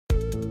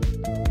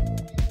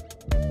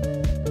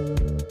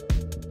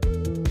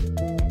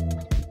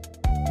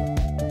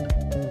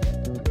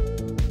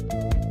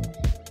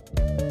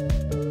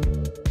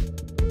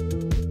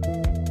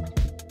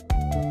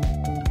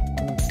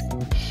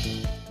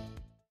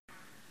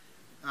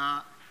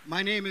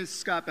My name is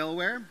Scott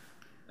Bellware,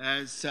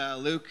 as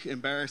Luke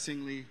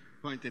embarrassingly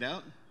pointed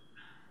out.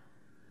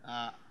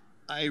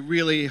 I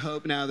really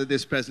hope now that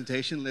this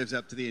presentation lives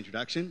up to the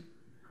introduction.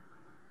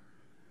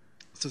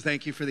 So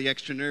thank you for the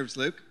extra nerves,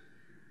 Luke.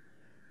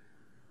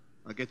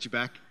 I'll get you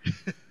back.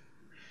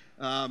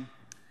 And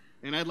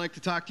I'd like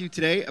to talk to you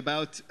today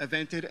about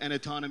evented and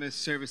autonomous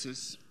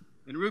services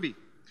in Ruby.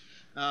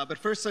 But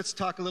first, let's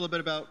talk a little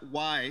bit about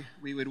why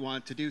we would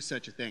want to do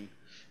such a thing.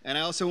 And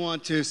I also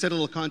want to set a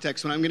little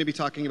context. When I'm going to be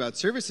talking about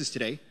services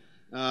today,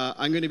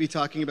 I'm going to be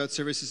talking about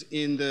services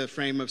in the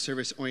frame of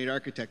service-oriented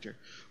architecture,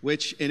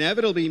 which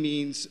inevitably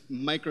means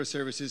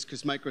microservices,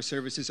 because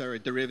microservices are a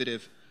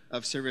derivative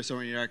of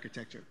service-oriented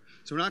architecture.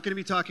 So we're not going to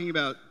be talking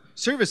about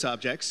service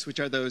objects,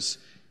 which are those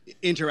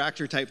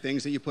interactor type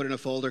things that you put in a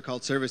folder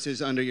called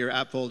services under your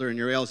app folder in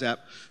your Rails app.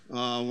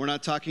 We're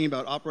not talking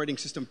about operating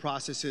system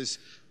processes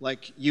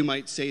like you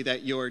might say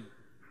that your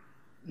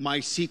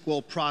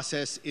MySQL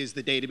process is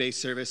the database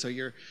service, or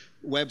your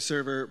web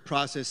server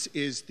process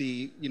is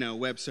the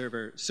web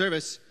server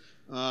service.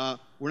 We're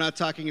not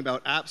talking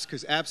about apps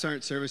because apps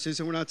aren't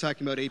services, and we're not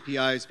talking about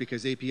APIs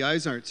because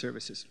APIs aren't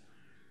services.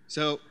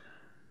 So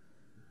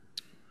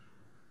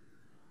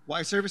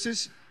why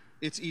services?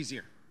 It's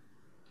easier.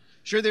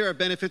 Sure, there are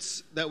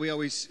benefits that we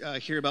always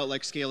hear about,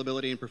 like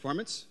scalability and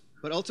performance,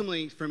 but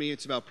ultimately, for me,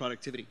 it's about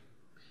productivity.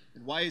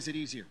 And why is it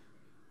easier?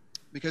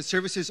 Because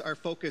services are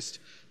focused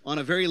on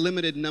a very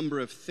limited number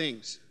of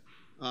things.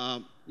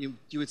 You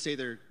would say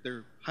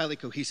they're highly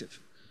cohesive,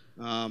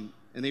 and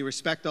they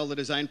respect all the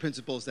design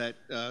principles that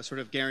sort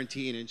of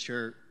guarantee and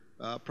ensure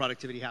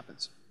productivity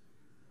happens.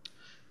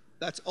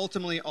 That's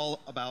ultimately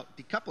all about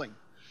decoupling.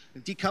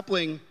 And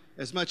decoupling,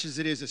 as much as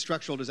it is a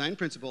structural design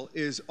principle,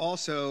 is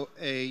also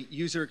a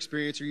user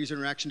experience or user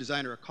interaction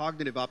design or a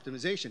cognitive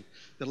optimization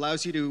that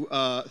allows you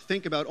to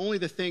think about only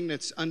the thing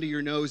that's under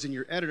your nose in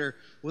your editor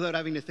without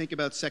having to think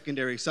about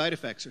secondary side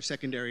effects or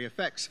secondary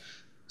effects.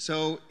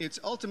 So it's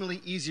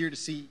ultimately easier to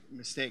see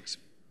mistakes.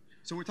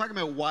 So when we're talking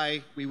about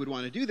why we would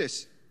want to do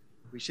this,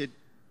 we should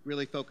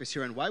really focus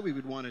here on why we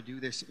would want to do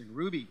this in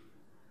Ruby.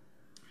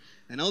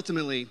 And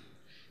ultimately,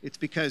 it's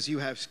because you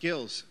have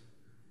skills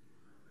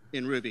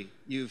in Ruby.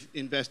 You've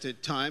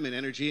invested time and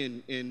energy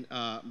in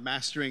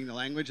mastering the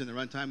language and the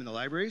runtime and the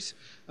libraries.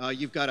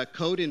 You've got a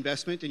code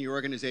investment in your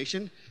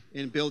organization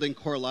in building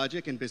core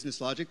logic and business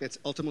logic that's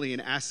ultimately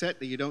an asset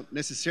that you don't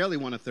necessarily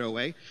want to throw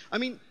away. I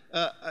mean,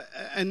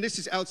 and this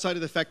is outside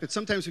of the fact that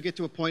sometimes we get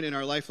to a point in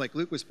our life, like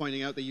Luke was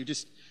pointing out, that you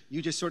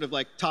just sort of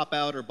like top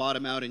out or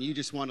bottom out, and you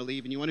just want to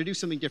leave, and you want to do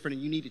something different,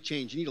 and you need to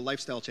change. You need a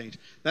lifestyle change.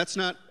 That's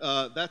not.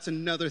 That's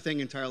another thing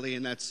entirely,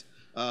 and that's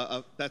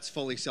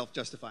fully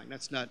self-justifying.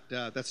 That's not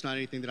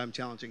anything that I'm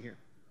challenging here.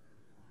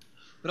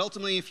 But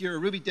ultimately, if you're a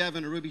Ruby dev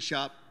in a Ruby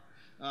shop,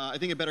 I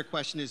think a better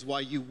question is why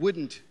you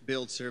wouldn't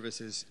build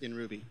services in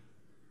Ruby.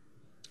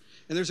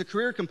 And there's a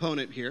career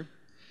component here.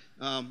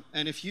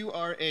 And if you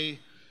are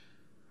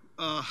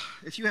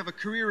if you have a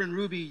career in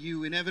Ruby,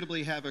 you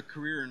inevitably have a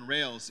career in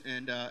Rails.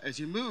 And as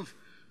you move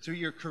through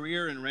your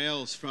career in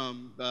Rails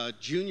from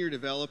junior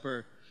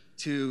developer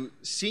to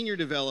senior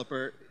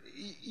developer,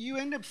 you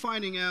end up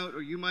finding out,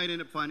 or you might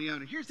end up finding out,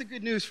 and here's the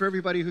good news for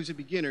everybody who's a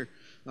beginner,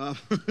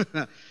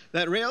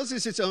 that Rails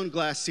is its own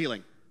glass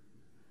ceiling.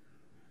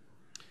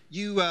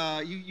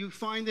 You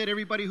find that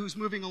everybody who's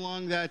moving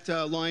along that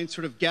line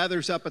sort of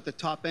gathers up at the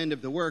top end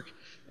of the work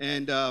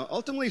and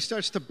ultimately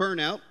starts to burn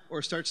out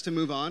or starts to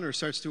move on or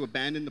starts to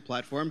abandon the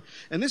platform.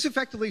 And this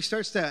effectively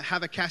starts to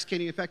have a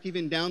cascading effect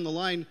even down the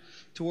line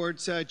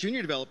towards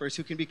junior developers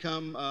who can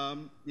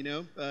become,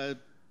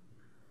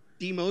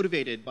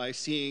 demotivated by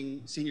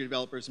seeing senior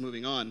developers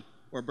moving on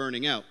or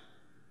burning out.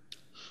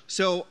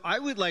 So I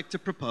would like to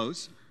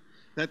propose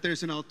that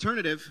there's an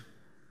alternative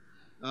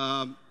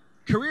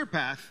career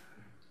path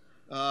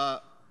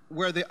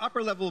where the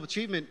upper level of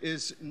achievement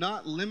is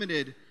not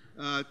limited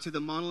to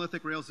the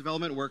monolithic Rails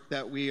development work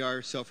that we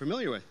are so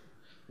familiar with,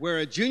 where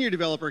a junior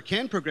developer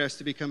can progress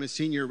to become a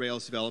senior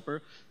Rails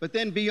developer, but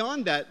then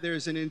beyond that,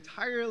 there's an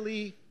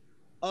entirely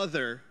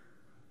other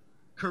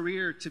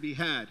career to be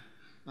had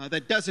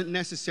that doesn't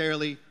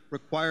necessarily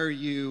require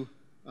you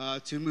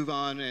to move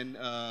on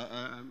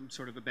and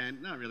sort of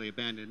abandon, not really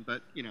abandon,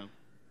 but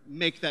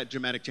make that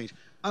dramatic change,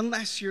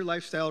 unless your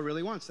lifestyle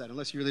really wants that,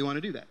 unless you really want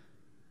to do that.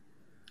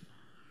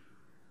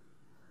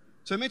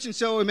 So I mentioned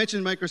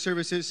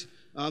microservices.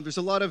 There's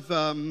a lot of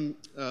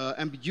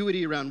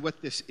ambiguity around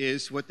what this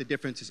is, what the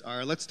differences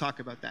are. Let's talk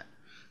about that.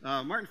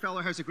 Martin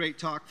Fowler has a great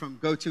talk from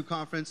GOTO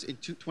conference in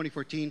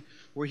 2014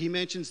 where he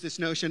mentions this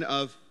notion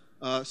of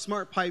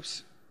smart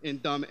pipes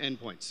and dumb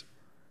endpoints.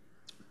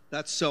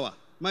 That's SOA,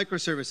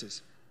 microservices.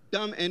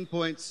 Dumb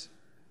endpoints,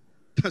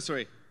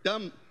 sorry,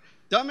 dumb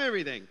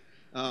everything.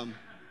 Dumb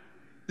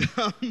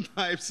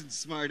pipes and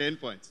smart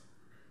endpoints.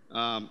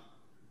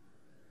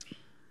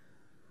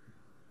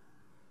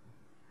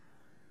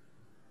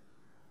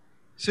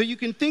 So you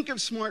can think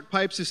of smart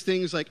pipes as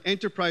things like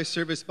enterprise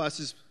service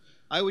buses.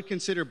 I would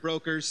consider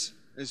brokers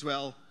as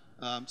well,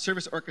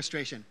 service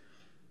orchestration.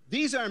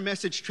 These are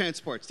message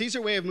transports. These are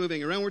a way of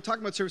moving around. We're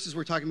talking about services,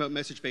 we're talking about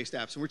message-based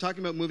apps, and we're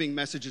talking about moving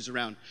messages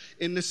around.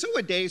 In the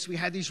SUA days, we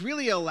had these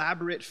really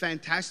elaborate,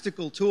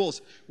 fantastical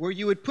tools where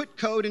you would put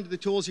code into the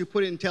tools, you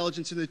put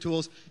intelligence into the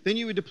tools, then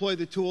you would deploy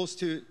the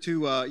tools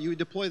you would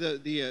deploy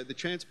the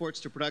transports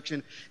to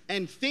production,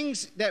 and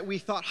things that we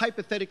thought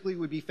hypothetically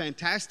would be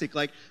fantastic,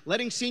 like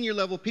letting senior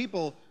level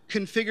people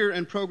configure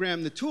and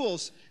program the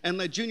tools and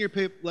let junior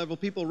level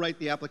people write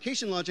the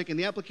application logic, and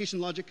the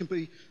application logic can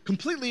be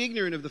completely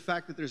ignorant of the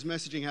fact that there's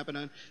messaging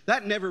happening on.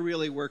 That never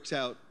really works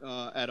out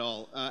at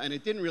all, and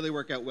it didn't really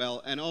work out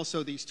well. And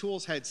also these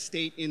tools had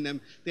state in them,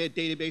 they had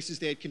databases,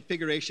 they had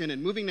configuration,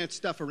 and moving that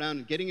stuff around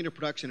and getting into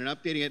production and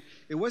updating it,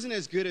 it wasn't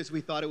as good as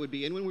we thought it would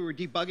be. And when we were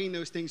debugging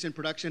those things in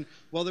production,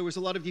 well, there was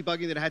a lot of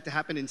debugging that had to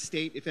happen in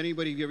state. If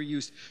anybody of you ever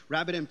used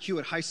RabbitMQ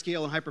at high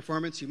scale and high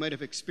performance, you might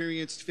have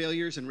experienced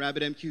failures in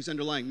RabbitMQ's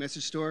underlying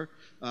message store.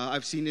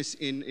 I've seen this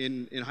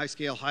in high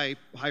scale, high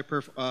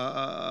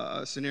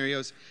perf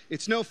scenarios.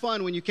 It's no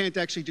fun when you can't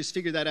actually just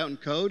figure that out in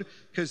code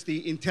because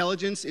the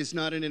intelligence is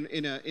not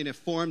in a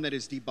form that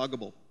is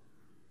debuggable.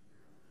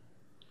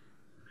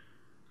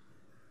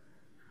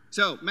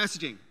 So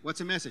messaging,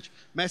 what's a message?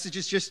 Message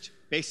is just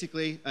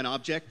basically an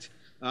object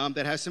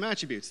that has some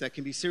attributes that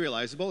can be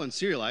serializable and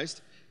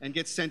serialized and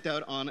gets sent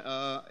out on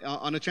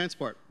a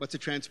transport. What's a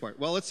transport?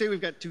 Well, let's say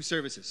we've got two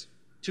services,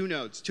 two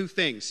nodes, two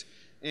things.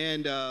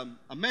 And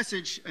a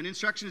message, an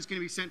instruction is going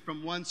to be sent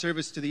from one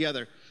service to the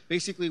other.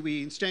 Basically,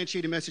 we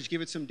instantiate a message, give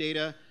it some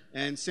data,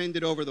 and send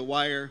it over the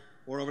wire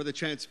or over the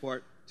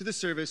transport to the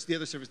service, the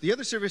other service. The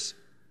other service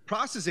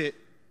processes it,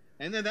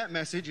 and then that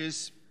message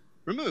is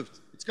removed.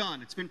 It's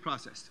gone. It's been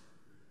processed.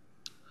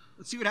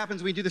 Let's see what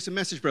happens when we do this in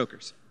message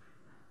brokers.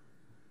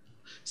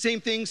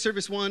 Same thing,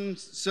 service one,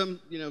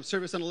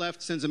 service on the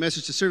left sends a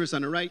message to service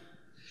on the right.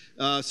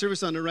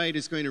 Service on the right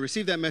is going to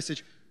receive that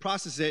message,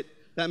 process it.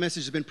 That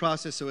message has been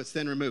processed, so it's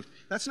then removed.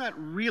 That's not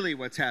really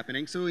what's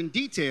happening. So in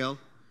detail,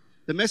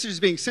 the message is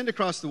being sent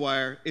across the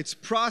wire, it's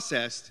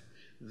processed,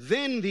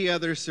 then the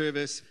other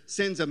service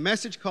sends a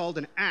message called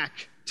an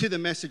ACK to the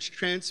message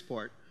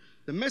transport.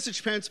 The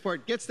message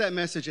transport gets that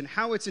message, and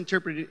how it's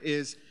interpreted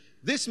is,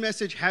 this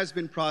message has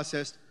been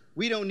processed,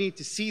 we don't need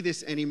to see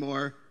this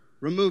anymore,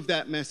 remove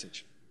that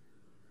message.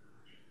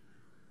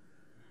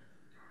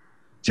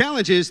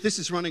 Challenge is, this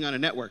is running on a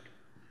network.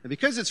 And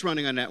because it's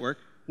running on a network,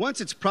 once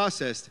it's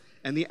processed,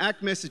 and the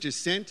ACK message is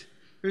sent,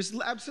 there's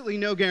absolutely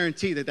no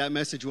guarantee that that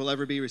message will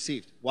ever be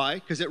received. Why?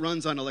 Because it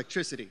runs on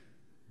electricity.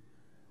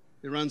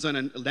 It runs on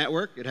a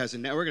network. It has a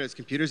network. It has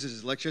computers. It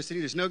has electricity.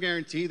 There's no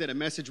guarantee that a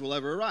message will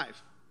ever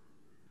arrive.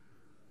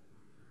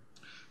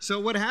 So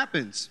what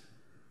happens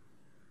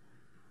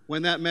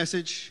when that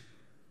message,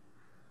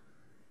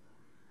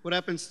 what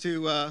happens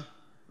to,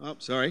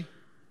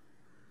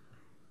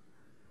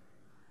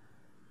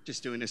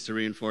 just doing this to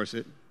reinforce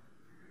it.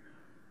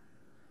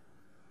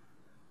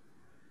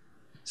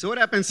 So what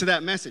happens to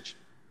that message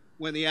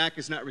when the ACK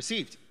is not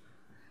received?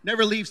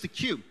 Never leaves the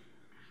queue.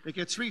 It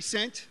gets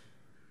resent,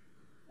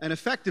 and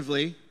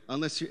effectively,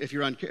 if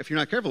you're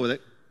not careful with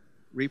it,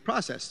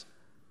 reprocessed.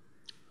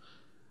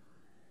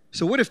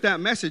 So what if that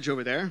message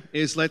over there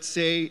is, let's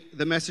say,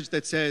 the message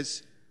that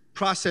says,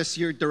 process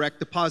your direct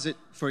deposit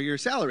for your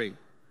salary?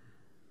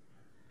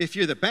 If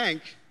you're the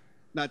bank,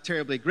 not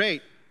terribly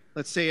great.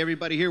 Let's say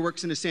everybody here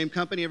works in the same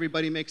company,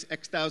 everybody makes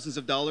X thousands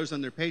of dollars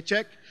on their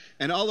paycheck,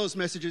 and all those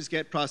messages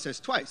get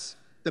processed twice.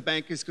 The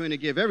bank is going to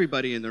give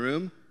everybody in the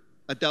room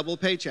a double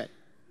paycheck.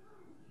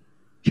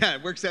 Yeah,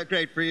 it works out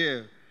great for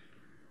you.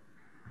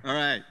 All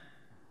right.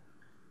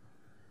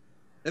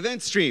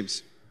 Event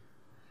streams.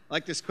 I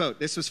like this quote.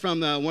 This was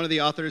from one of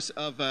the authors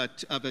of a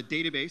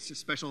database, a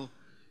special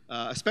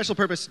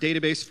purpose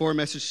database for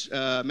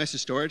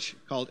message storage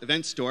called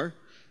Event Store.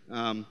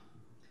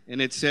 And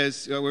it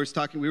says, we were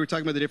talking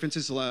about the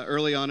differences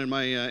early on in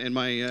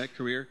my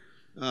career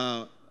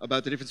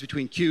about the difference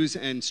between queues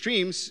and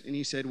streams. And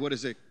he said, what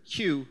is a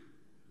queue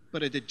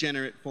but a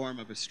degenerate form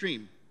of a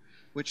stream?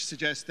 Which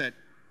suggests that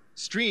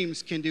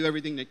streams can do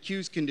everything that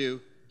queues can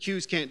do.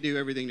 Queues can't do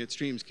everything that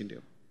streams can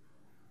do.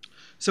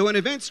 So in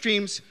event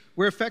streams,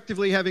 we're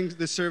effectively having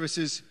the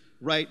services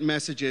write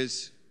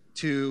messages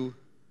to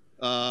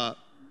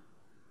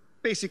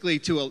basically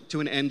to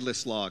an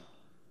endless log.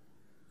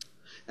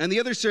 And the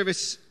other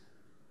service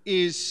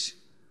is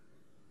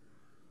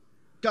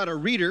got a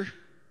reader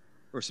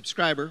or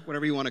subscriber,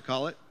 whatever you want to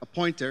call it, a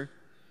pointer,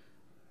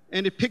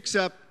 and it picks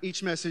up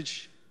each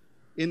message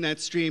in that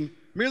stream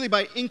merely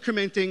by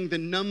incrementing the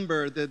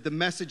number, the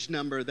message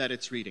number that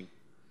it's reading.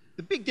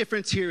 The big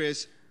difference here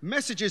is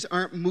messages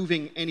aren't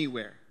moving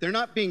anywhere. They're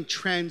not being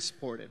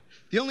transported.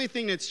 The only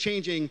thing that's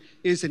changing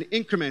is an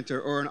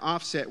incrementer or an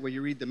offset where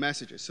you read the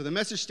messages. So the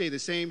messages stay the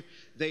same.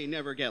 They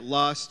never get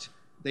lost.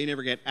 They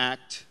never get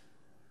ACKed.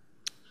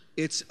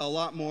 It's a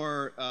lot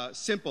more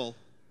simple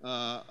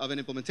of an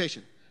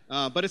implementation.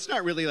 But it's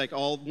not really like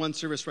one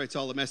service writes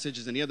all the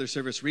messages and the other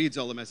service reads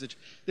all the message.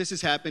 This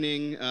is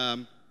happening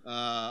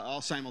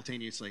all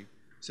simultaneously.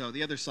 So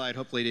the other slide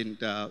hopefully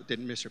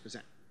didn't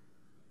misrepresent.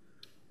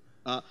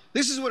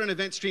 This is what an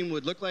event stream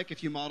would look like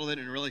if you model it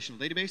in a relational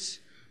database.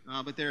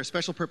 But there are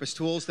special purpose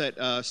tools that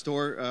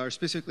are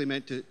specifically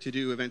meant to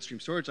do event stream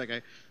storage. Like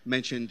I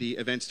mentioned, the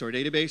event store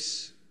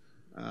database,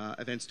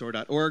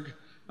 eventstore.org.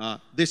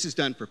 This is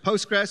done for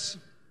Postgres.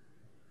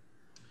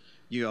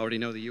 You already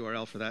know the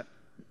URL for that.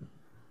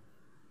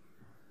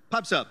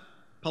 PubSub,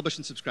 publish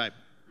and subscribe.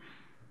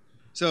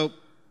 So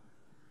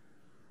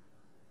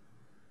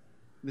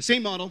the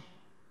same model.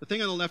 The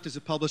thing on the left is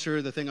a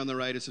publisher. The thing on the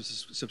right is a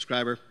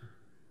subscriber.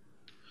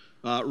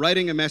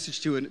 Writing a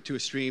message to a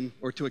stream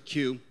or to a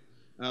queue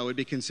would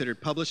be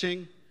considered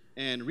publishing,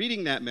 and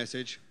reading that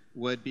message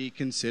would be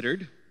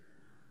considered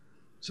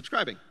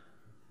subscribing.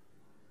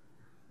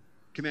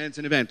 Commands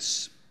and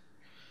events.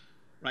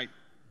 Right.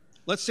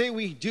 Let's say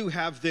we do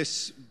have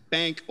this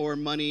bank or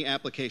money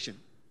application.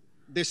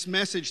 This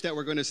message that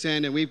we're going to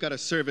send, and we've got a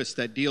service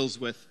that deals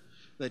with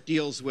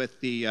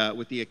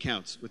the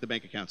accounts, with the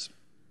bank accounts,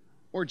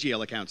 or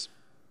GL accounts.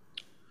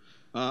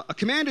 A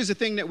command is a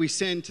thing that we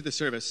send to the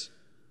service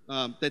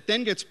that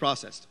then gets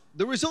processed.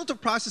 The result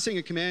of processing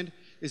a command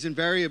is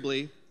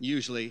invariably,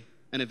 usually,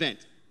 an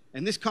event.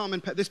 And this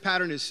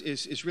pattern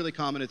is really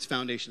common. It's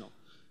foundational.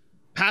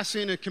 Pass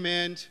in a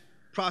command,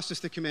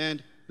 process the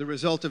command. The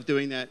result of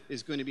doing that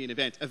is going to be an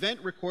event. Event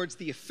records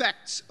the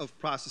effects of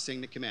processing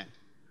the command.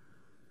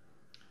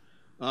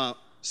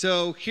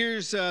 So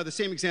here's the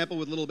same example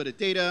with a little bit of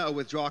data. A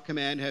withdraw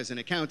command has an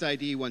account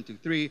ID,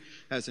 123,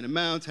 has an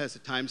amount, has a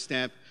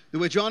timestamp. The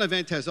withdrawn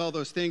event has all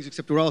those things,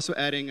 except we're also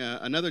adding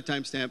another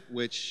timestamp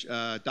which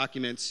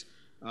documents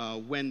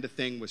when the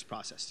thing was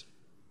processed.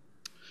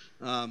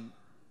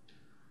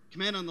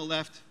 Command on the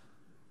left,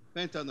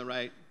 event on the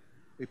right.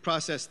 We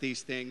process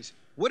these things.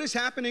 What is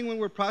happening when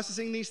we're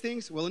processing these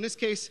things? Well, in this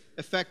case,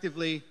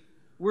 effectively,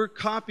 we're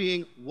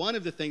copying, one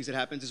of the things that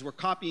happens is we're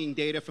copying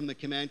data from the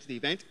command to the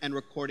event and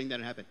recording that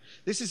it happened.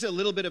 This is a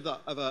little bit of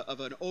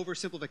an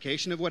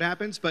oversimplification of what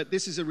happens, but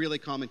this is a really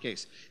common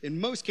case.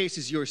 In most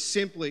cases, you're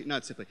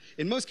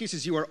in most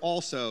cases, you are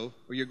also,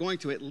 or you're going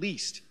to at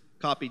least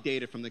copy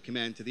data from the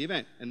command to the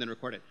event and then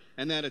record it,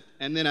 and then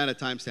add a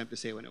timestamp to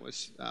say when it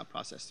was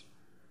processed.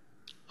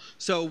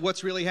 So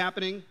what's really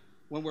happening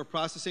when we're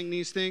processing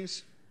these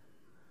things?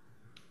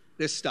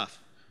 This stuff.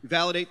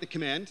 Validate the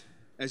command,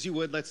 as you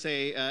would, let's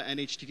say, an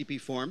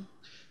HTTP form.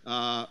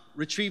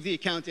 Retrieve the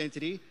account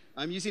entity.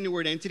 I'm using the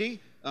word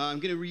entity. I'm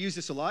going to reuse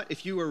this a lot.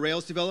 If you were a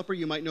Rails developer,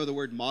 you might know the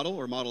word model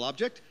or model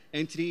object.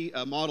 Entity,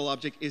 model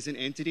object is an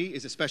entity,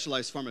 is a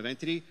specialized form of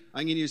entity.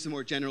 I'm going to use the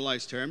more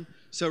generalized term.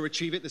 So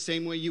retrieve it the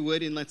same way you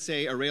would in, let's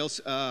say, a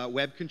Rails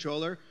web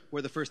controller,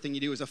 where the first thing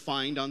you do is a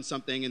find on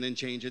something and then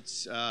change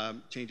its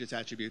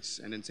attributes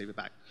and then save it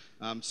back.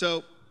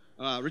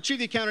 Retrieve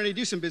the account entity,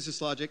 do some business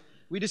logic.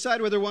 We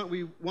decide whether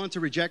we want to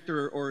reject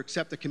or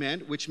accept a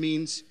command, which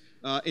means,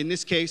 in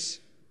this case,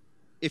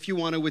 if you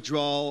want to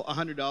withdraw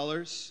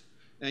 $100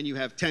 and you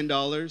have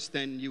 $10,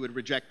 then you would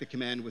reject the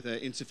command with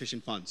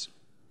insufficient funds.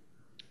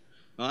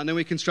 And then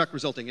we construct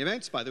resulting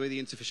events. By the way, the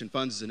insufficient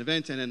funds is an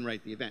event, and then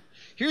write the event.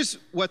 Here's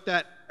what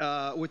that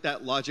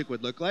logic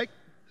would look like.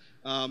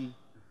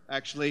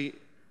 Actually,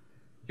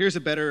 here's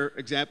a better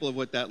example of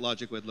what that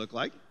logic would look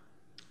like.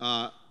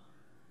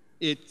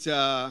 It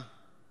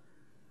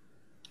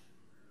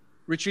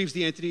retrieves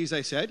the entity, as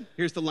I said.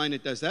 Here's the line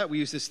that does that. We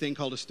use this thing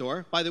called a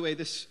store. By the way,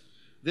 this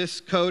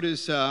code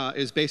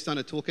is based on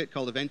a toolkit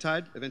called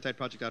Eventide,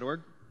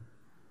 eventideproject.org.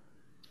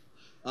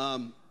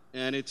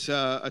 And it's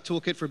a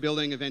toolkit for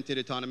building evented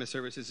autonomous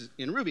services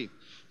in Ruby.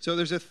 So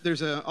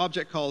there's an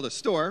object called a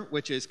store,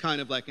 which is kind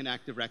of like an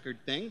active record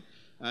thing.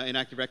 In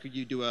active record,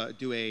 you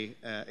do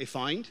a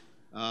find.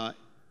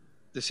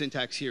 The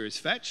syntax here is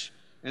fetch,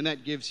 and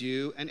that gives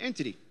you an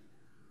entity.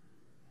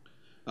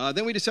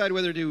 Then we decide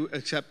whether to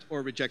accept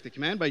or reject the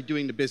command by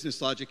doing the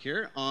business logic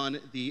here on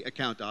the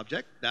account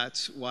object.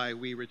 That's why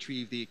we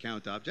retrieve the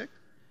account object.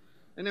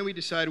 And then we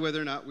decide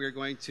whether or not we're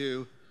going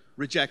to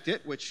reject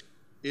it, which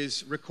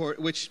is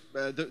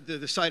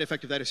the side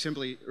effect of that is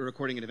simply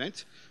recording an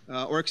event,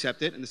 or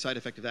accept it, and the side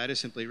effect of that is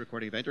simply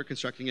recording an event, or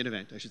constructing an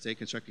event. I should say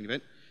constructing an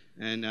event,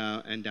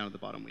 and down at the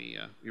bottom we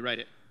write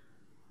it.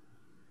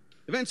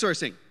 Event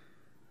sourcing.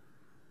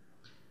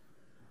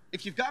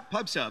 If you've got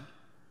PubSub,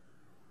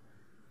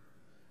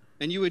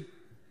 and you would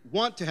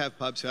want to have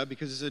PubSub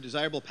because it's a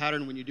desirable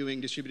pattern when you're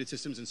doing distributed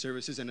systems and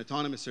services and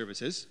autonomous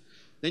services,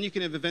 then you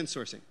can have event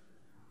sourcing.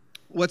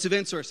 What's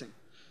event sourcing?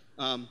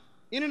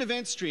 In an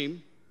event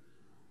stream,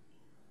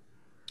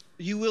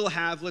 you will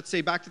have, let's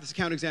say, back to this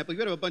account example, you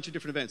have a bunch of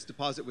different events: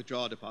 deposit,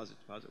 withdraw, deposit,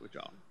 deposit,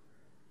 withdraw.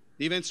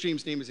 The event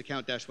stream's name is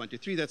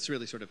account-123. That's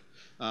really sort of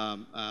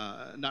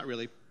not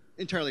really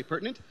entirely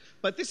pertinent,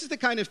 but this is the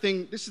kind of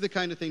thing. This is the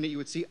kind of thing that you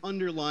would see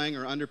underlying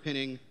or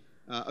underpinning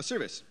a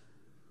service.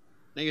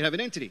 Now you have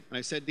an entity, and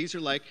I said these are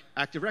like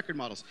active record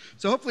models.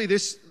 So hopefully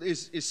this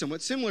is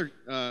somewhat similar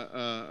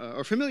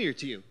or familiar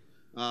to you.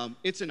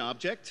 It's an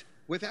object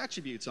with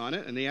attributes on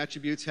it, and the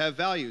attributes have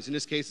values. In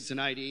this case, it's an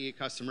ID, a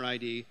customer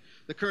ID,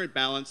 the current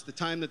balance, the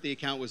time that the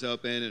account was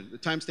open, and the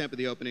timestamp of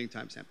the opening,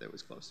 timestamp that it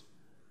was closed.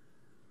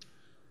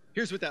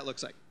 Here's what that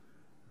looks like.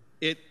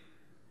 It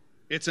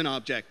It's an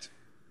object.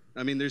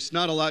 I mean, there's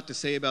not a lot to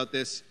say about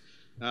this.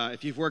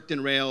 If you've worked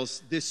in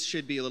Rails, this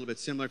should be a little bit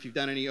similar. If you've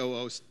done any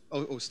OO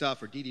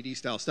stuff or DDD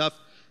style stuff,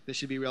 this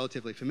should be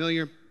relatively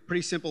familiar.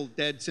 Pretty simple,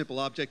 dead, simple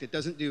object. It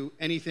doesn't do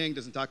anything,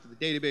 doesn't talk to the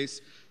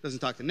database, doesn't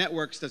talk to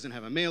networks, doesn't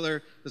have a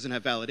mailer, doesn't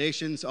have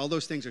validations. All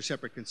those things are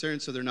separate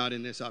concerns, so they're not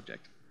in this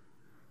object.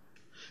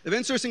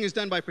 Event sourcing is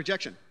done by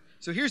projection.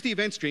 So here's the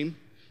event stream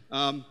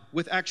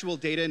with actual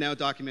data now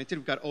documented.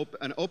 We've got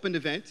an opened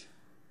event.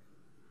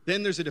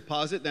 Then there's a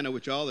deposit, then a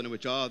withdrawal,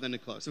 then a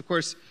close. Of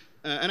course,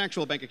 an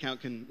actual bank account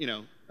can,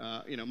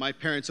 my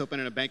parents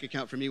opened a bank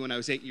account for me when I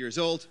was 8 years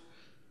old.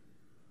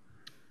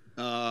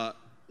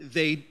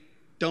 They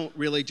don't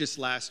really just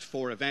last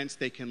 4 events.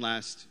 They can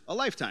last a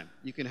lifetime.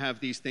 You can have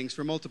these things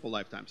for multiple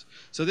lifetimes.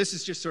 So this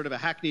is just sort of a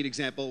hackneyed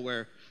example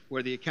where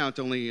the account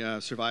only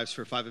survives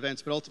for 5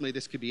 events, but ultimately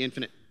this could be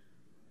infinite.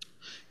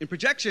 In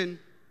projection,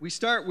 we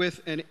start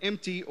with an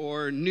empty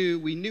or new.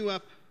 We new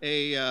up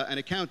an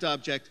account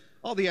object.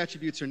 All the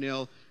attributes are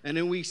nil, and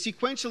then we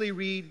sequentially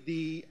read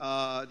the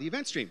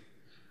event stream.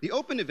 The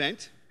open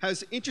event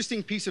has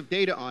interesting pieces of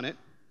data on it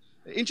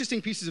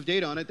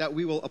that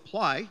we will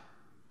apply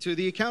to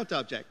the account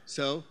object.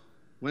 So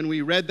when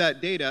we read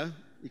that data,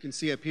 you can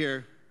see up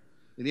here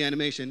in the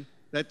animation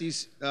that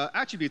these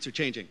attributes are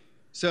changing.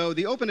 So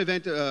the open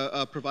event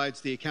provides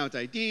the account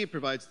ID, it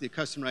provides the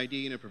customer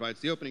ID, and it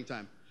provides the opening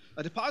time.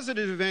 A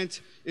deposited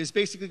event is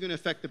basically going to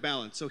affect the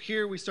balance. So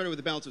here we started with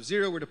a balance of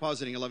 0. We're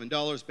depositing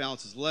 $11.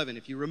 Balance is 11.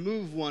 If you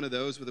remove one of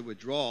those with a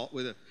withdrawal,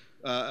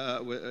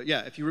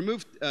 if you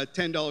remove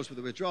 $10 with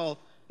a withdrawal,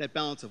 that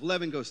balance of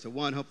 11 goes to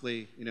 1.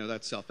 Hopefully,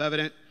 that's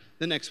self-evident.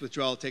 The next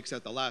withdrawal takes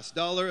out the last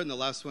dollar, and the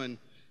last one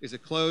is a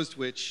closed,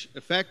 which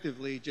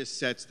effectively just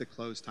sets the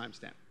close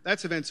timestamp.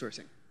 That's event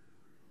sourcing.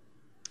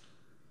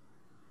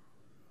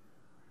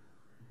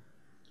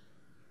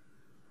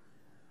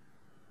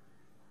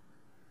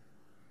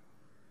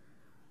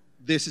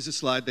 This is a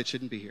slide that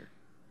shouldn't be here.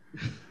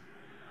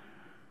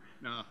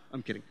 No,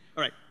 I'm kidding.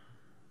 All right,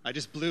 I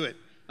just blew it.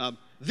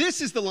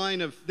 This is the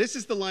line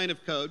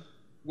of code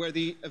where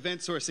the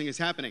event sourcing is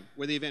happening,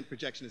 where the event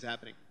projection is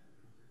happening.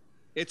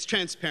 It's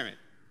transparent.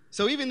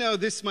 So even though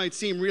this might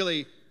seem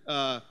really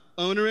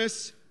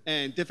onerous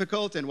and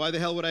difficult, and why the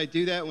hell would I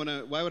do that?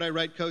 Why would I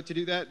write code to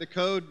do that? The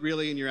code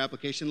really in your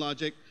application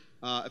logic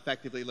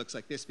effectively looks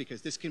like this,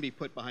 because this can be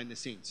put behind the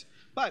scenes.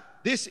 But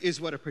this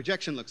is what a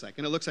projection looks like,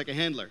 and it looks like a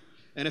handler.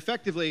 And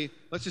effectively,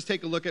 let's just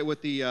take a look at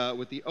what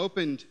the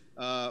opened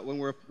when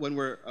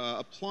we're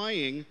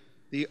applying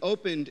the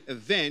opened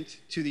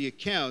event to the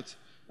account.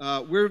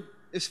 We're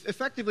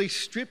effectively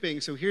stripping.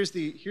 So here's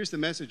the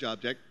message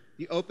object,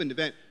 the opened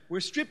event.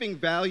 We're stripping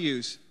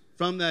values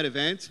from that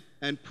event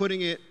and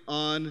putting it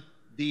on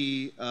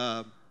the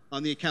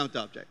account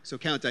object. So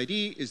account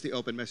ID is the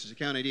open message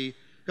account ID.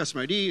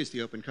 Customer ID is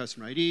the open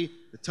customer ID.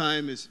 The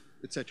time is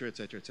et cetera, et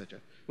cetera, et cetera.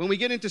 When we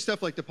get into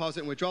stuff like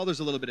deposit and withdrawal, there's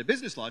a little bit of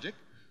business logic.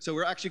 So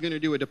we're actually going to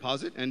do a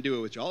deposit and do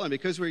a withdrawal. And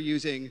because we're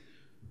using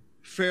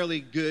fairly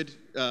good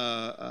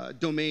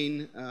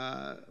domain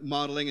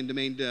modeling and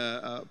domain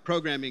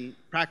programming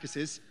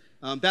practices,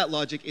 that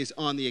logic is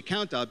on the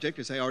account object,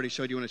 as I already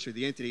showed you when I showed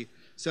the entity.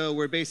 So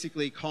we're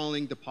basically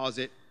calling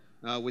deposit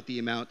with the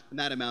amount, and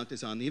that amount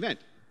is on the event.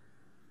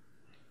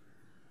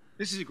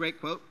 This is a great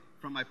quote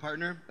from my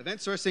partner.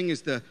 Event sourcing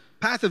is the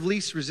path of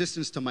least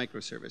resistance to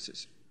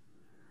microservices.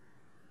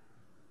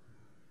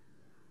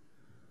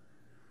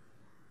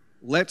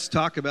 Let's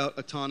talk about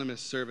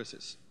autonomous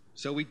services.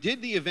 So we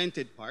did the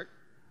evented part.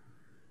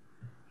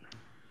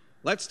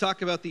 Let's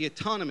talk about the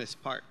autonomous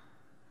part.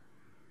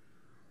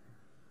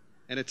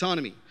 And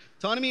autonomy.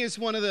 Autonomy is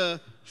one of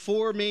the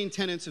 4 main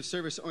tenets of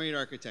service-oriented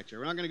architecture.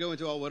 We're not going to go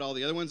into what all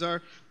the other ones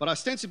are, but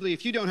ostensibly,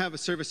 if you don't have a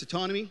service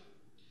autonomy,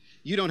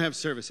 you don't have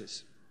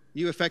services.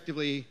 You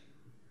effectively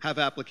have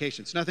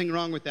applications. Nothing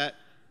wrong with that,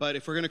 but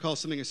if we're going to call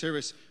something a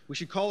service, we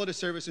should call it a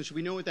service, and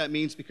we know what that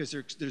means, because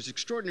there's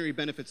extraordinary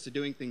benefits to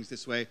doing things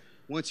this way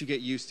once you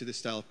get used to this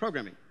style of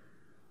programming.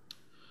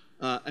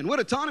 And what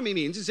autonomy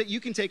means is that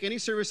you can take any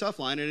service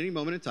offline at any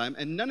moment in time,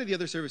 and none of the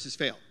other services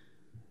fail.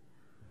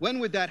 When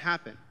would that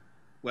happen?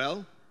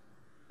 Well,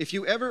 if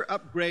you ever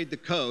upgrade the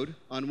code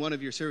on one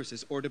of your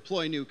services or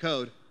deploy new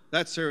code,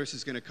 that service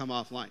is going to come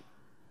offline,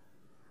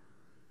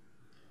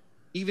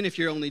 even if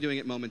you're only doing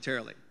it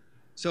momentarily.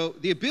 So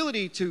the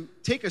ability to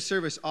take a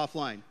service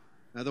offline,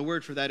 now the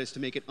word for that is to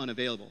make it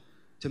unavailable.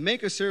 To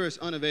make a service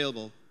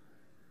unavailable,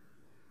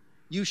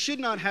 you should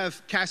not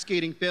have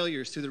cascading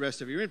failures to the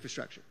rest of your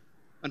infrastructure.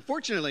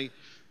 Unfortunately,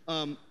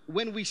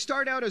 when we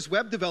start out as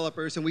web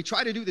developers and we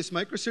try to do this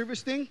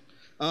microservice thing,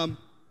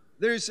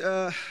 there's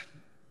a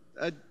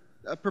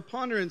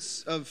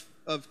preponderance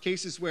of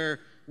cases where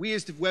we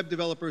as web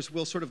developers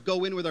will sort of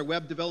go in with our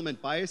web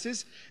development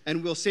biases,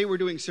 and we'll say we're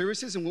doing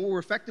services, and what we're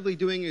effectively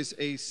doing is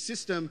a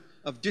system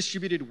of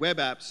distributed web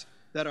apps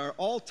that are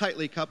all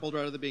tightly coupled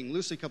rather than being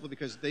loosely coupled,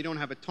 because they don't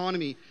have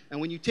autonomy.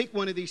 And when you take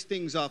one of these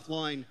things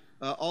offline,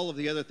 all of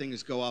the other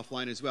things go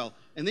offline as well.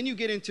 And then you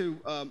get into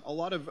a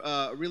lot of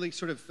really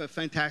sort of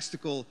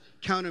fantastical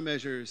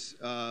countermeasures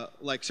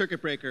like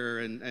circuit breaker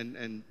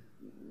and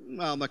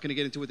well, I'm not going to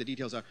get into what the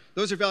details are.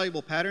 Those are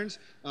valuable patterns,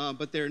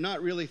 but they're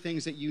not really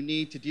things that you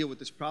need to deal with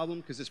this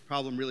problem, because this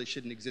problem really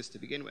shouldn't exist to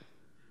begin with.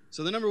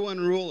 So the number one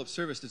rule of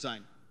service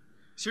design: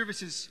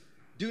 services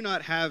do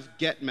not have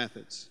GET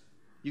methods.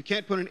 You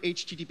can't put an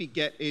HTTP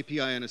GET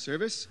API on a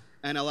service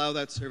and allow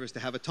that service to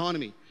have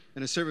autonomy.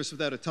 And a service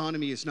without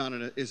autonomy is not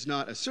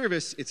a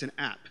service, it's an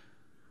app.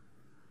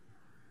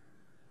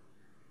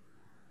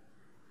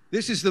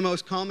 This is the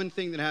most common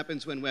thing that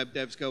happens when web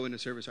devs go into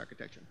service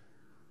architecture.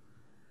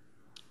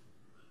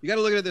 You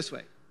gotta look at it this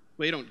way.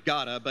 Well, you don't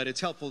gotta, but it's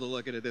helpful to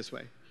look at it this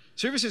way.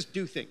 Services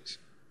do things.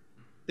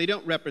 They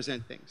don't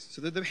represent things.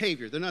 So they're the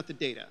behavior, they're not the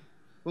data.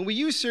 When we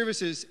use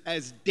services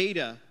as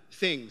data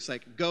things,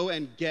 like go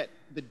and get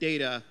the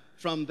data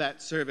from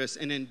that service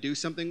and then do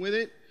something with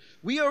it,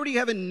 we already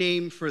have a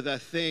name for the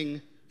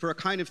thing, for a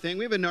kind of thing.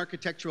 We have an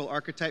architectural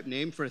archetype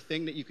name for a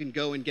thing that you can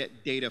go and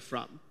get data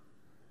from.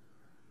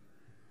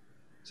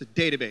 It's a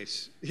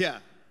database. Yeah,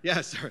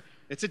 sorry.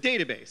 It's a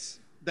database.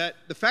 That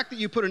the fact that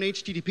you put an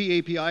HTTP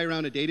API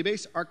around a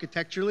database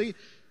architecturally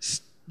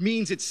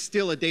means it's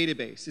still a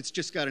database. It's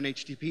just got an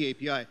HTTP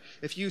API.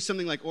 If you use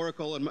something like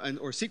Oracle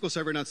or SQL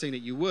Server, not saying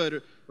that you would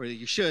or that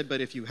you should,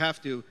 but if you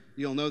have to,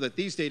 you'll know that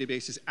these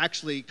databases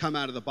actually come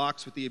out of the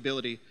box with the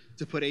ability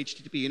to put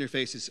HTTP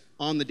interfaces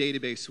on the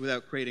database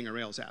without creating a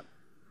Rails app.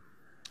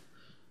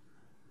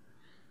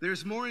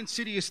 There's more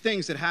insidious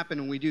things that happen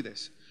when we do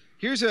this.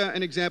 Here's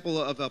an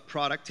example of a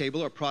product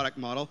table or product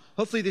model.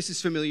 Hopefully this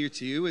is familiar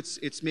to you.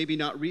 It's maybe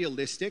not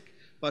realistic,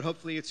 but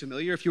hopefully it's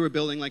familiar. If you were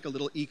building like a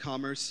little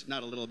e-commerce,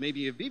 not a little,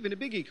 maybe even a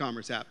big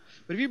e-commerce app,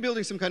 but if you're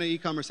building some kind of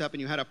e-commerce app and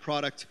you had a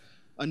product,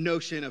 a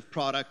notion of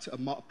product,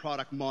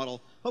 product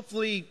model,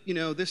 hopefully, you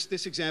know,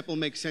 this example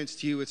makes sense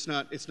to you. It's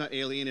not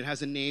alien. It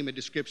has a name, a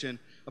description,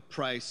 a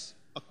price,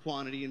 a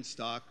quantity in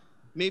stock,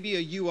 maybe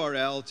a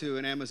URL to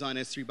an Amazon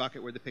S3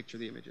 bucket where the picture of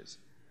the image is.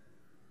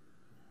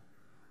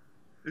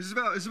 This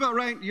is about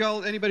right.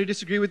 Y'all, anybody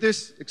disagree with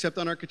this, except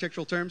on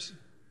architectural terms?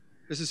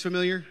 This is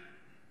familiar?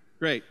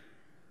 Great.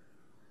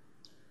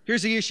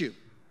 Here's the issue.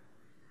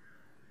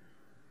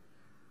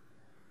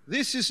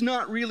 This is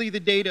not really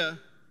the data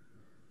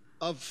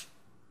of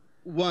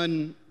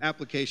one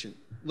application,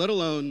 let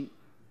alone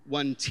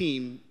one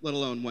team, let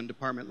alone one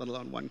department, let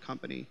alone one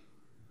company.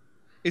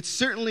 It's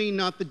certainly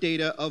not the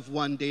data of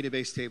one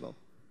database table.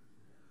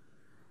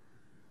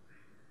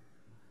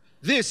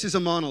 This is a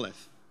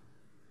monolith.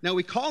 Now,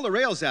 we call the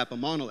Rails app a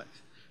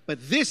monolith, but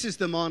this is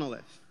the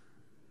monolith.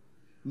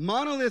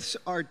 Monoliths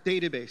are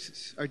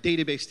databases, are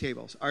database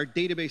tables, are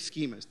database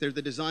schemas. They're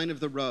the design of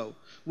the row.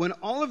 When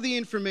all of the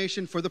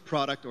information for the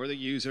product or the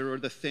user or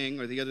the thing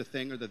or the other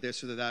thing or the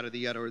this or the that or the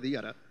yada or the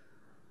yada,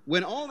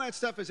 when all that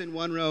stuff is in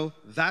one row,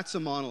 that's a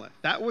monolith.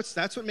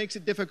 That's what makes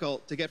it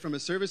difficult to get from a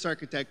service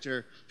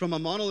architecture, from a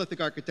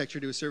monolithic architecture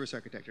to a service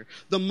architecture.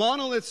 The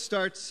monolith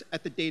starts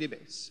at the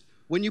database.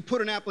 When you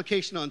put an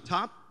application on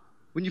top,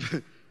 when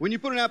you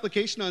put an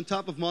application on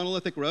top of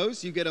monolithic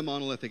rows, you get a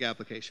monolithic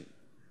application.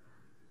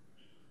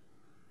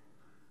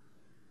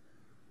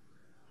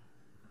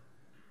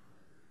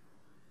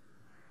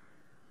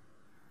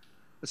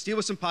 Let's deal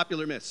with some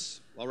popular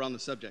myths while we're on the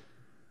subject.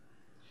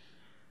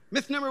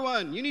 Myth number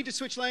one, you need to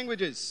switch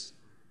languages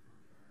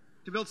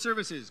to build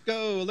services.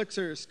 Go,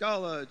 Elixir,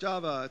 Scala,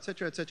 Java, et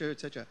cetera, et cetera, et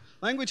cetera.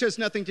 Language has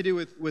nothing to do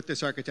with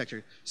this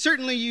architecture.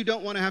 Certainly you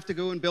don't want to have to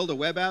go and build a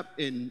web app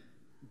in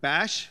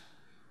Bash,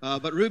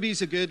 but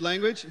Ruby's a good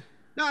language.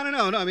 No.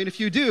 I mean, if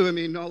you do, I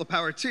mean, all the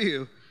power to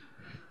you.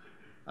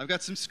 I've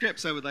got some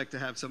scripts I would like to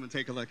have someone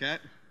take a look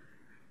at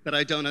that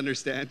I don't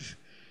understand.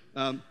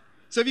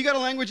 So if you got a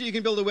language that you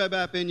can build a web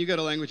app in, you got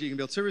a language that you can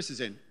build services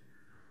in.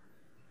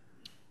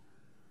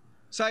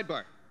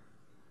 Sidebar.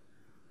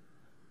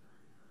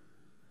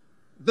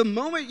 The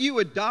moment you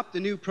adopt a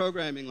new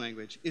programming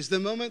language is the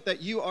moment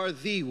that you are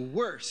the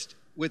worst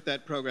with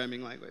that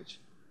programming language.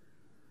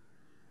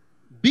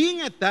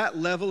 Being at that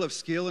level of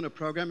skill in a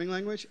programming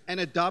language and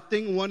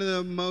adopting one of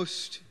the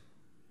most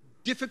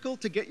difficult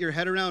to get your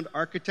head around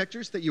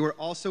architectures that you are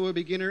also a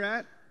beginner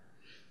at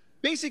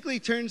basically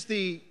turns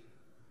the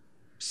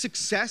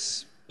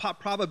success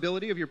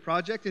probability of your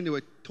project into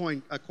a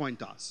coin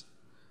toss.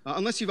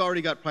 Unless you've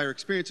already got prior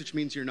experience, which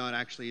means you're not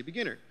actually a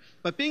beginner.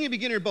 But being a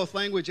beginner in both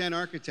language and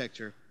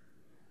architecture,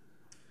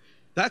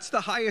 that's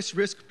the highest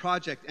risk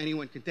project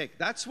anyone can take.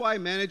 That's why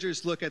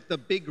managers look at the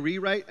big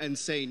rewrite and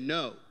say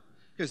no.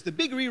 Because the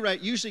big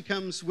rewrite usually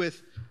comes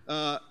with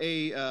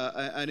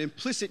an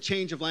implicit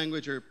change of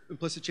language or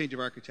implicit change of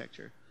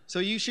architecture. So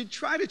you should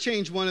try to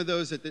change one of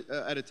those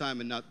at a time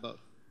and not both.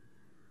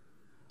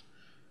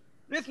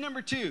 Myth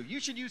number two, you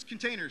should use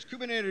containers,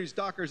 Kubernetes,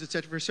 Dockers, et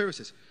cetera, for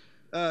services.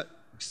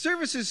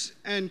 Services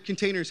and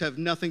containers have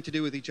nothing to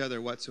do with each other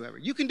whatsoever.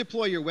 You can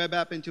deploy your web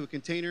app into a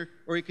container,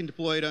 or you can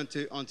deploy it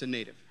onto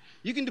native.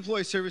 You can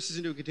deploy services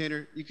into a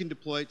container, you can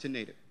deploy it to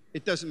native.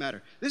 It doesn't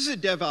matter. This is a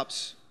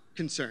DevOps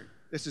concern.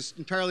 This is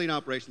entirely an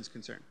operations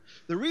concern.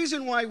 The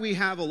reason why we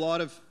have a lot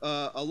of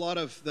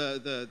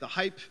the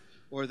hype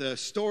or the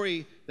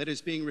story that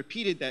is being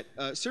repeated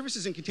that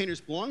services and containers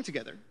belong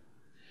together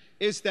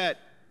is that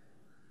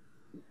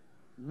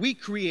we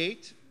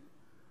create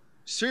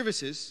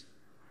services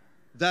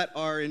that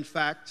are, in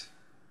fact,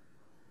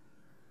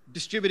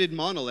 distributed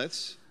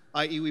monoliths,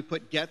 i.e. we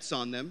put gets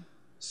on them,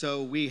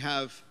 so we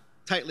have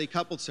tightly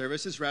coupled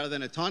services rather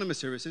than autonomous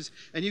services,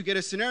 and you get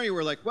a scenario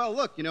where, like, well,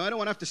 look, I don't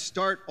want to have to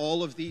start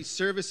all of these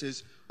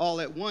services all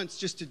at once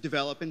just to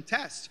develop and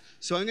test,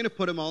 so I'm going to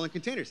put them all in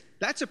containers.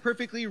 That's a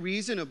perfectly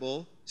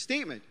reasonable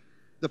statement.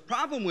 The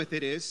problem with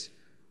it is,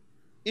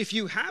 if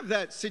you have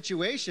that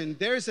situation,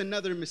 there's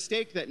another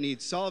mistake that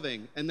needs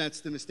solving, and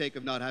that's the mistake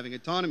of not having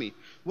autonomy.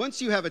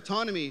 Once you have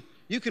autonomy,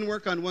 you can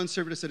work on one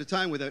service at a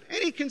time without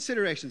any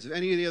considerations of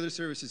any of the other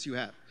services you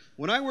have.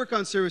 When I work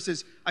on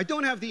services, I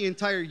don't have the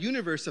entire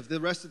universe of the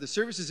rest of the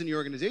services in the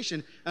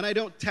organization, and I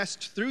don't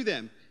test through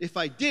them. If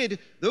I did,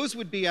 those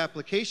would be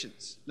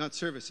applications, not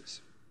services.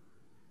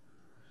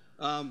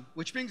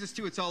 Which brings us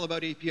to, it's all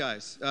about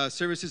APIs.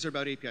 Services are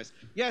about APIs.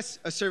 Yes,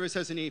 a service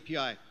has an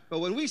API, but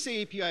when we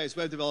say API as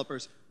web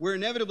developers, we're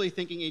inevitably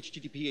thinking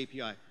HTTP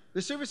API.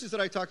 The services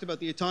that I talked about,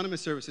 the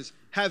autonomous services,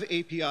 have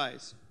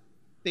APIs.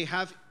 They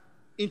have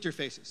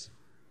interfaces.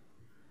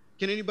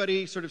 Can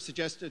anybody sort of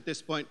suggest at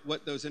this point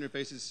what those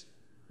interfaces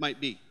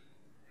might be?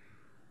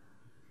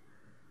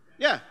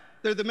 Yeah,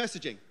 they're the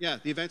messaging. Yeah,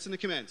 the events and the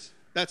commands.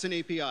 That's an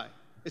API.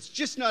 It's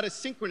just not a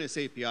synchronous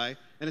API,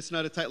 and it's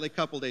not a tightly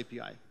coupled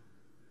API.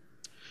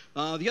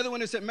 The other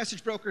one is that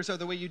message brokers are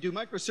the way you do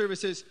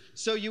microservices,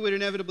 so you would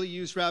inevitably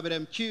use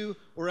RabbitMQ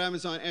or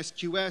Amazon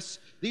SQS.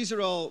 These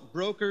are all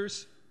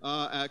brokers.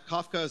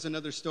 Kafka is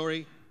another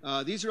story.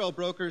 These are all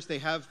brokers. They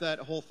have that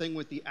whole thing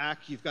with the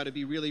ACK. You've got to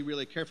be really,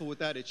 really careful with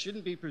that. It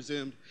shouldn't be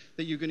presumed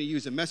that you're going to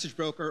use a message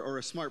broker or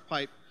a smart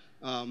pipe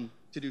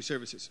to do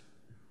services.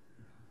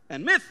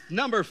 And myth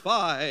number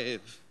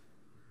 5,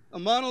 a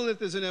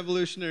monolith is an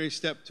evolutionary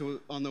step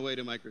on the way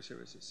to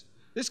microservices.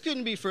 This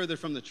couldn't be further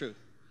from the truth.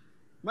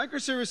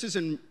 Microservices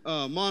and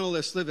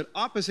monoliths live at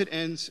opposite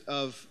ends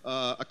of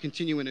a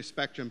continuum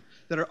spectrum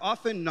that are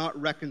often not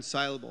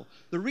reconcilable.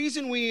 The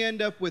reason we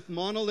end up with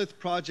monolith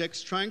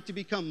projects trying to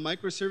become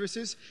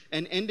microservices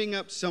and ending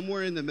up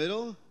somewhere in the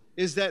middle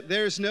is that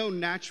there's no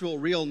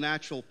real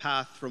natural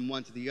path from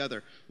one to the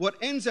other. What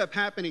ends up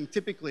happening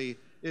typically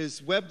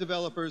is web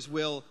developers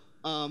will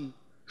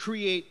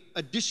create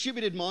a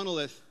distributed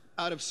monolith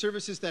out of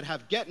services that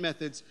have GET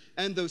methods,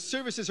 and those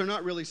services are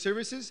not really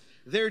services.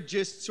 They're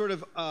just sort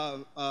of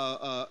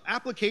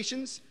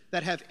applications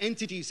that have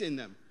entities in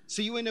them.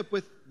 So you end up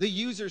with the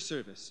user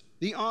service,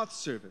 the auth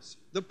service,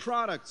 the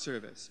product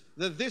service,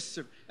 the this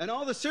service, and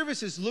all the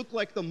services look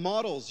like the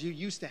models you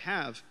used to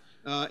have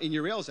in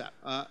your Rails app.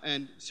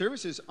 And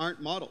services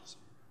aren't models.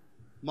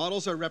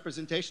 Models are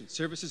representations.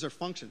 Services are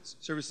functions.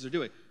 Services are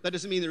doing. That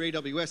doesn't mean they're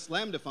AWS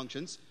Lambda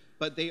functions,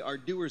 but they are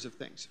doers of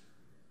things.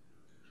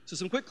 So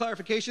some quick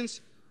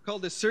clarifications.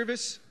 Called a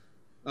service.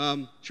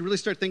 Should really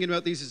start thinking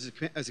about these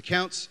as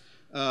accounts.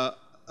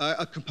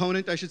 A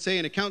component, I should say,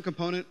 an account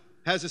component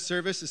has a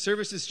service. A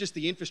service is just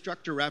the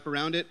infrastructure wrap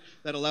around it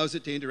that allows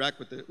it to interact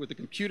with the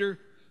computer.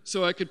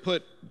 So I could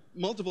put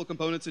multiple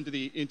components into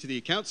the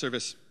account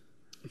service.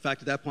 In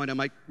fact, at that point, I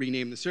might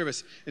rename the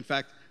service. In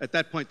fact, at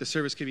that point, the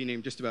service can be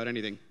named just about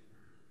anything.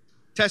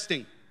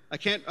 Testing. I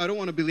don't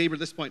want to belabor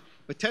this point,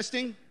 but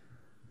testing,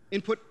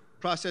 input,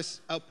 process,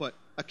 output.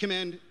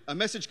 A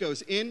message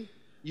goes in,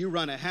 you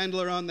run a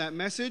handler on that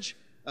message,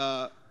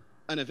 an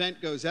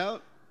event goes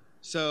out.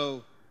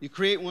 So you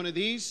create one of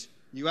these,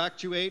 you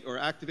actuate or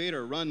activate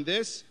or run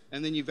this,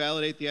 and then you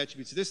validate the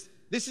attributes.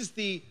 This is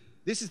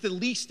the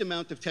least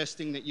amount of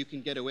testing that you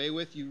can get away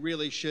with. You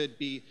really should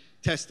be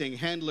testing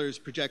handlers,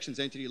 projections,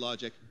 entity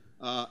logic,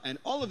 and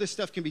all of this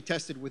stuff can be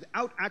tested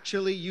without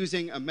actually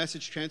using a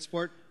message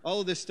transport.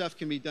 All of this stuff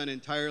can be done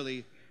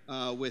entirely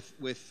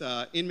with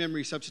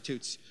in-memory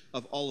substitutes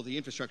of all of the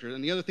infrastructure.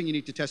 And the other thing you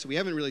need to test that we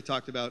haven't really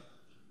talked about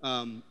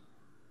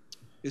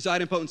is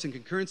idempotency and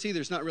concurrency.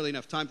 There's not really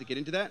enough time to get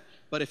into that.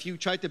 But if you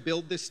tried to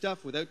build this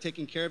stuff without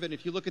taking care of it, and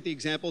if you look at the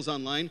examples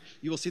online,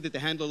 you will see that the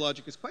handler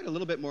logic is quite a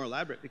little bit more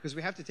elaborate because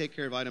we have to take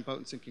care of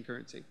idempotency and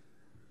concurrency.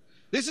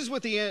 This is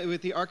what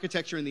the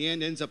architecture in the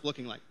end ends up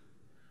looking like.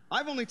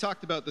 I've only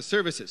talked about the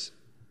services,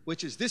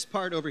 which is this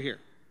part over here.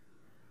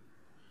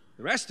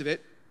 The rest of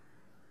it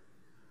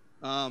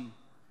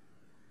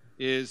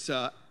is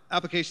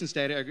applications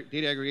data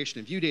aggregation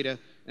and view data,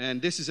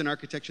 and this is an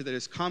architecture that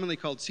is commonly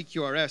called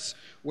CQRS,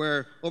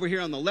 where over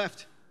here on the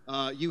left,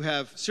 you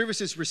have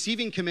services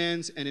receiving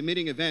commands and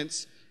emitting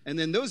events, and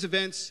then those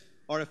events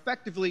are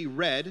effectively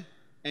read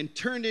and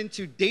turned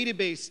into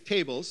database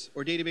tables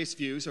or database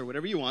views or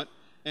whatever you want,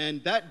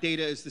 and that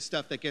data is the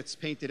stuff that gets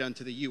painted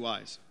onto the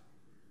UIs.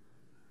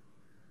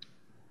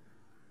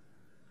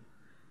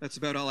 That's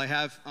about all I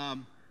have.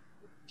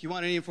 If you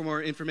want any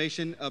more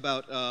information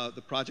about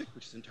the project,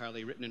 which is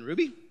entirely written in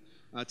Ruby,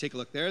 take a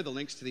look there. The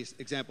links to these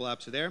example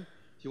apps are there.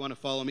 If you want to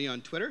follow me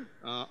on Twitter,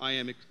 I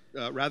am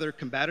rather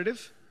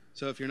combative,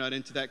 so if you're not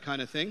into that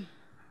kind of thing,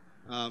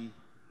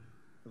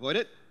 avoid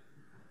it.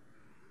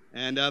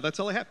 And that's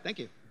all I have. Thank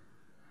you.